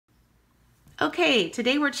Okay,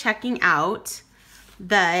 today we're checking out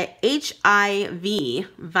the HIV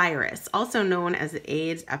virus, also known as the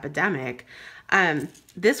AIDS epidemic.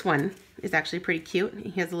 This one is actually pretty cute.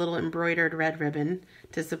 He has a little embroidered red ribbon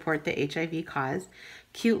to support the HIV cause.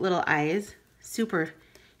 Cute little eyes, super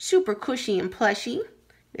cushy and plushy.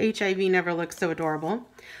 HIV never looks so adorable.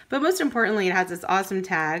 But most importantly, it has this awesome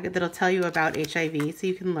tag that'll tell you about HIV so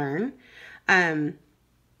you can learn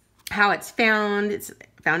how it's found. It's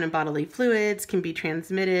found in bodily fluids, can be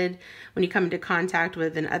transmitted when you come into contact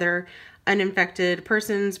with another uninfected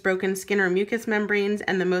person's broken skin or mucous membranes,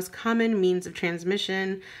 and the most common means of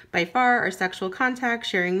transmission by far are sexual contact,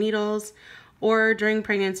 sharing needles, or during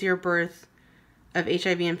pregnancy or birth of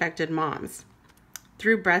HIV-infected moms,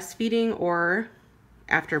 through breastfeeding or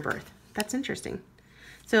after birth. That's interesting.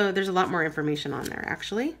 So there's a lot more information on there,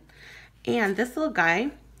 actually. And this little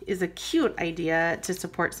guy is a cute idea to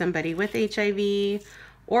support somebody with HIV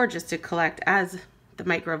or just to collect as the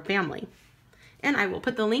microbe family. And I will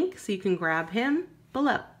put the link so you can grab him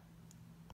below.